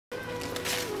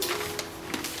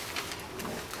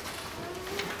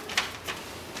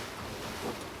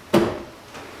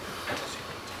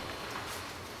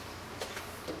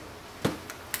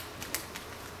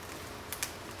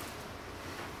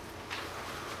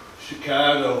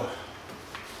Chicago.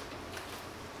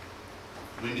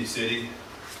 Windy city.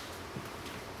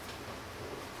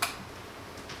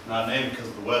 Not named because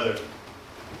of the weather.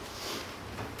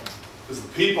 Because the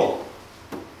people,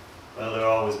 well, they're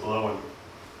always blowing.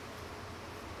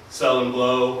 Selling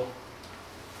blow,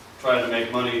 trying to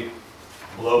make money,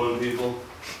 blowing people.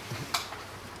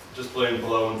 Just plain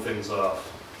blowing things off.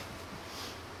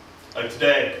 Like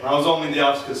today, I was only in the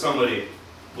office because somebody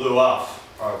blew off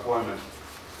our appointment.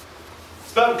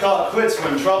 It's about to call it quits,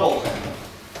 we're in trouble.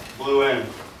 Blew in.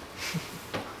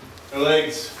 Her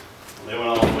legs, they went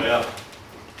all the way up.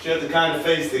 She had the kind of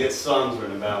face that gets songs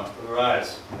written about. But her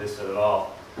eyes, they said it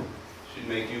all. She'd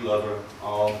make you love her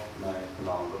all night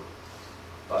long.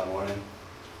 But by morning,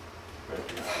 break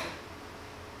your heart.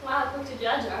 Wow, quick to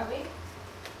judge, are we?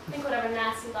 Think whatever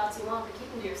nasty thoughts you want, but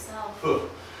keep them to yourself. Whew.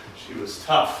 She was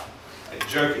tough, like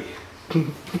jerky.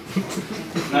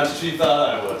 That's what she thought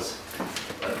I was.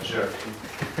 A jerk.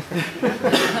 You got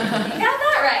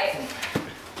that right.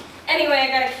 Anyway, I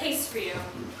got a case for you.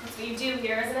 That's what you do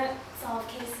here, isn't it? Solve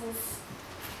cases.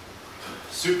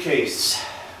 Suitcase.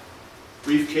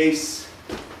 Briefcase.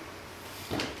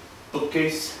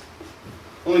 Bookcase.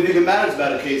 Only thing that matters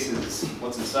about a case is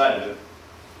what's inside of it.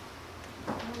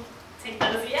 Take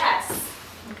that as a yes.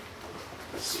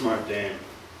 Smart dame.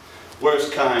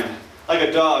 Worst kind. Like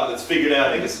a dog that's figured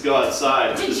out it gets to go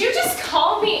outside. Did you just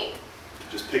call me?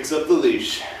 Just picks up the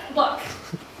leash. Look.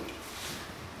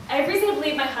 I have reason to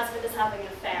believe my husband is having an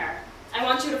affair. I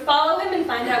want you to follow him and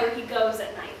find out where he goes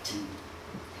at night.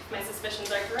 If my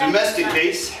suspicions are correct. Domestic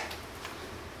case.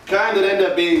 Kind that end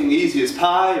up being easy as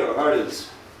pie or hard as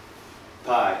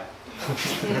pie.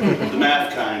 The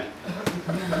math kind.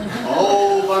 A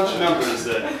whole bunch of numbers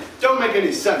that don't make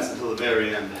any sense until the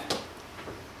very end.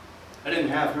 I didn't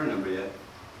have her number yet.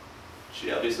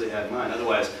 She obviously had mine.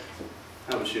 Otherwise,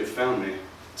 how would she have found me?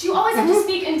 Do you always have to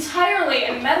speak entirely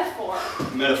in metaphor?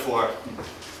 Metaphor.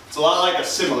 It's a lot like a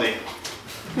simile.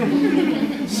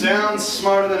 Sounds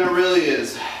smarter than it really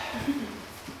is.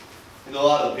 And a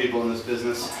lot of the people in this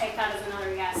business. I'll take that as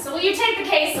another yes. So will you take the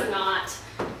case or not?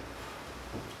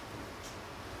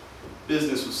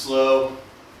 Business was slow,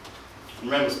 and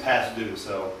rent was past due,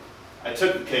 so I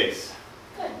took the case.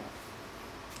 Good.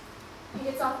 He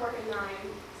gets off work at 9.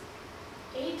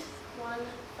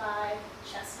 815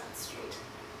 Chestnut Street.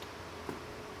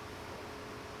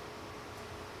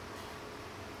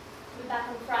 We'll be back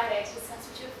on Friday to discuss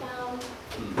what you have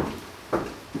found.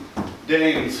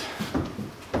 Dames.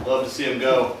 Love to see him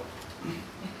go.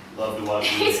 Love to watch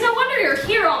him. It's no wonder you're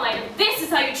here all night and this is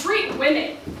how you treat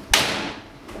women.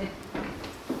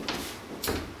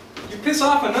 You piss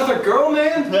off another girl,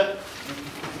 man?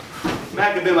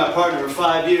 Mac had been my partner for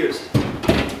 5 years.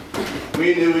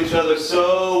 We knew each other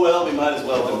so well, we might as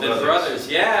well have been brothers.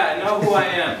 Yeah, I know who I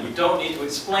am. You don't need to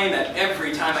explain that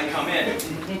every time I come in.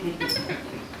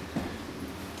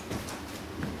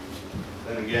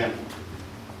 Then again,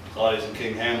 Claudius and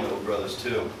King Hamlet were brothers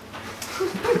too.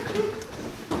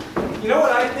 You know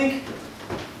what I think?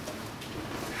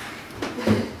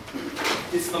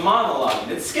 It's the monologue.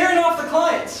 It's scaring off the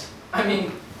clients. I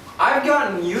mean, I've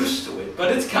gotten used to it,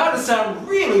 but it's got to sound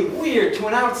really weird to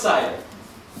an outsider.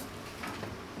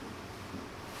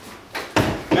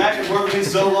 Mac had worked with me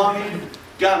so long, he'd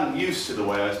gotten used to the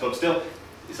way I spoke. Still,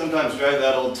 he sometimes dragged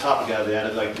that old top guy they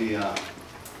added, like the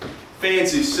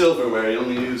fancy silverware you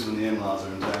only use when the in-laws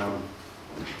are in town.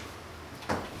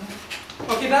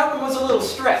 Okay, that one was a little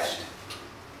stretched.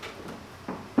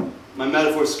 My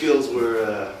metaphor skills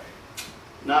were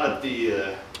not at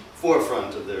the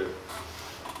forefront of their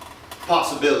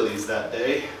possibilities that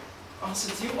day. Oh,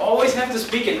 since you always have to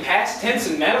speak in past tense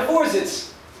and metaphors,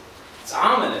 it's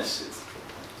ominous. It's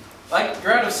like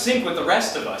you're out of sync with the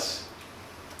rest of us.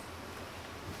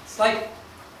 It's like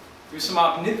you're some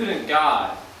omnipotent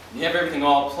God, and you have everything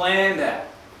all planned out.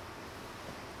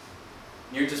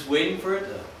 And you're just waiting for it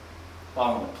to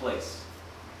fall into place.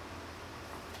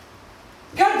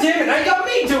 God damn it, I got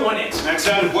me doing it! Mac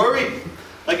sounded worried,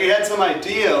 like he had some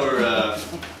idea or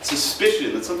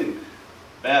suspicion that something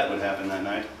bad would happen that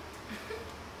night.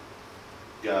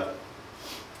 God,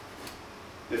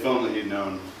 if only he'd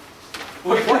known.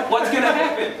 Wait, what's gonna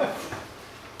happen?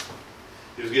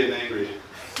 He was getting angry.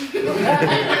 Like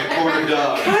a cornered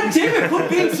dog. God damn it, quit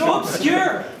being so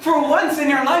obscure! For once in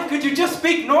your life, could you just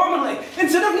speak normally,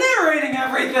 instead of narrating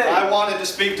everything? I wanted to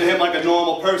speak to him like a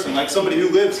normal person, like somebody who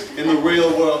lives in the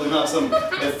real world and not some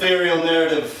ethereal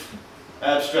narrative,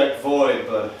 abstract void,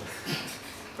 but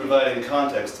providing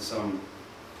context to some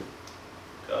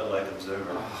godlike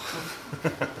observer.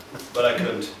 But I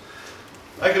couldn't.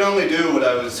 I could only do what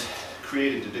I was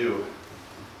created to do.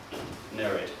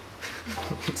 Narrate.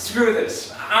 Screw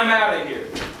this. I'm out of here.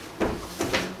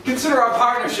 Consider our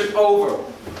partnership over.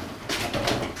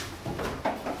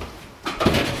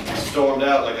 Stormed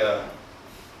out like a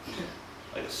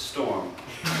storm.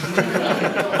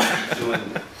 Doing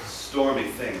stormy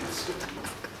things.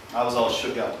 I was all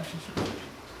shook up.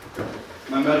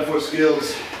 My metaphor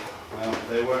skills, well,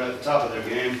 they weren't at the top of their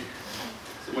game.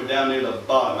 Somewhere down near the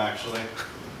bottom, actually.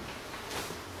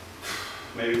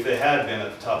 Maybe if they had been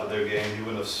at the top of their game, he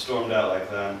wouldn't have stormed out like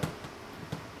that.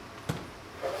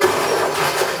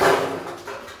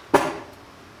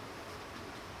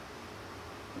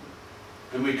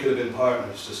 And we could have been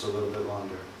partners just a little bit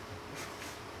longer.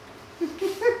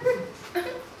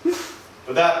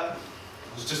 But that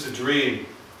was just a dream.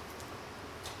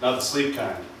 Not the sleep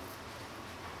kind.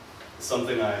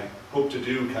 Something I hope to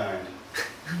do kind.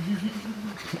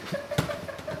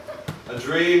 A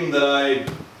dream that I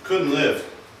couldn't live.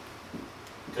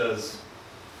 Because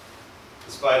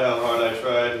despite how hard I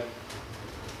tried,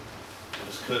 I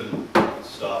just couldn't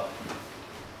stop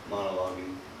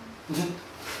monologuing.